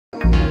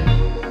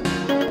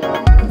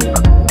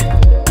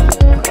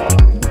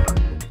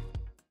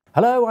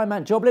Hello, I'm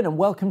Matt Joblin and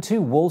welcome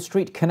to Wall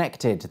Street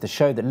Connected, the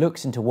show that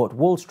looks into what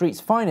Wall Street's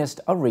finest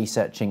are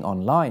researching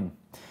online.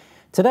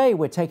 Today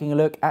we're taking a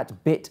look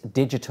at Bit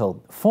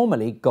Digital,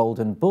 formerly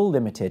Golden Bull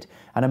Limited,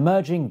 an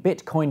emerging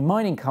Bitcoin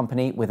mining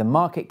company with a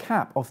market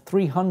cap of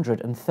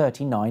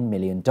 $339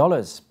 million.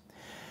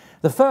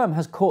 The firm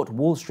has caught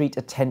Wall Street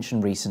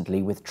attention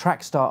recently with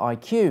Trackstar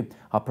IQ,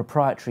 our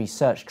proprietary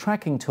search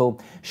tracking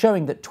tool,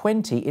 showing that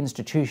 20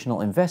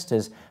 institutional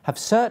investors have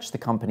searched the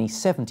company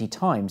 70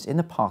 times in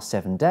the past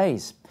 7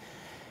 days.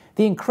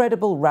 The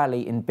incredible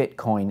rally in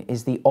Bitcoin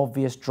is the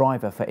obvious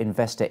driver for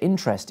investor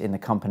interest in the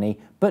company,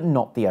 but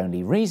not the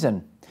only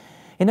reason.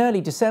 In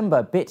early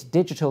December, Bit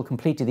Digital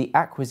completed the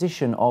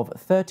acquisition of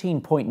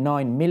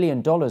 $13.9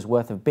 million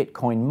worth of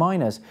Bitcoin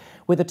miners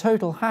with a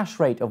total hash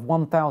rate of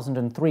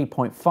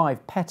 1,003.5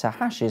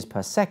 petahashes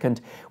per second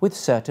with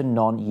certain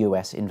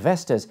non-US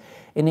investors,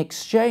 in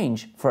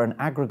exchange for an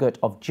aggregate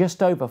of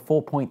just over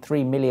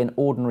 4.3 million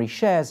ordinary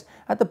shares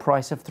at the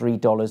price of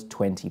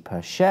 $3.20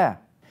 per share.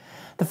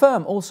 The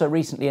firm also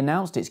recently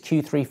announced its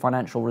Q3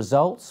 financial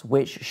results,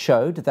 which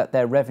showed that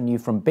their revenue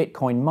from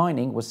Bitcoin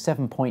mining was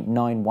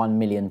 $7.91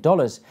 million and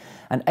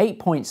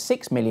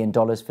 $8.6 million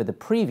for the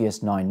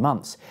previous 9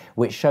 months,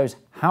 which shows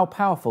how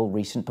powerful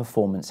recent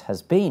performance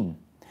has been.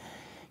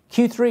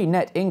 Q3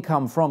 net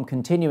income from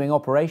continuing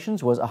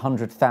operations was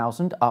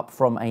 $100,000, up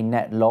from a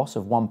net loss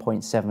of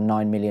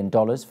 $1.79 million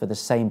for the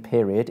same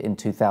period in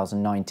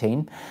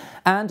 2019.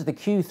 And the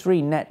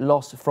Q3 net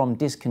loss from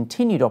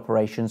discontinued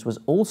operations was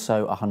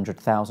also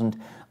 $100,000,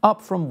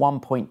 up from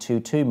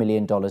 $1.22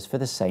 million for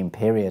the same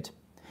period.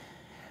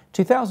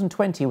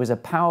 2020 was a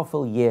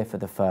powerful year for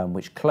the firm,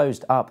 which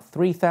closed up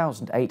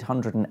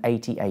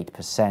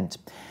 3,888%.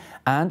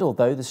 And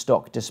although the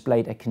stock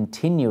displayed a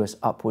continuous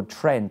upward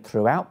trend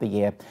throughout the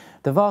year,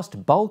 the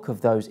vast bulk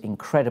of those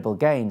incredible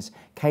gains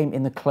came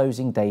in the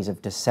closing days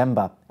of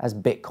December as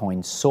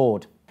Bitcoin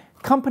soared.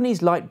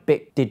 Companies like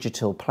Bit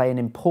Digital play an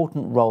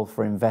important role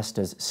for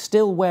investors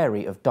still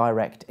wary of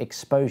direct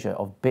exposure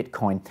of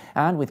Bitcoin,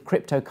 and with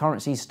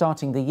cryptocurrencies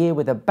starting the year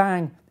with a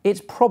bang,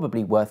 it's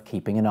probably worth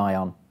keeping an eye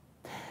on.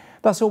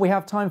 That's all we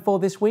have time for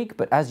this week,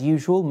 but as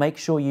usual, make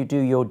sure you do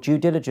your due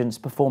diligence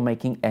before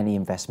making any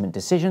investment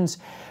decisions.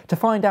 To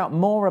find out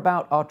more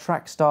about our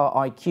Trackstar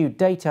IQ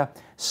data,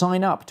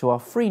 sign up to our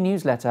free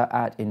newsletter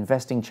at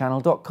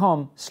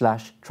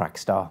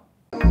investingchannel.com/Trackstar.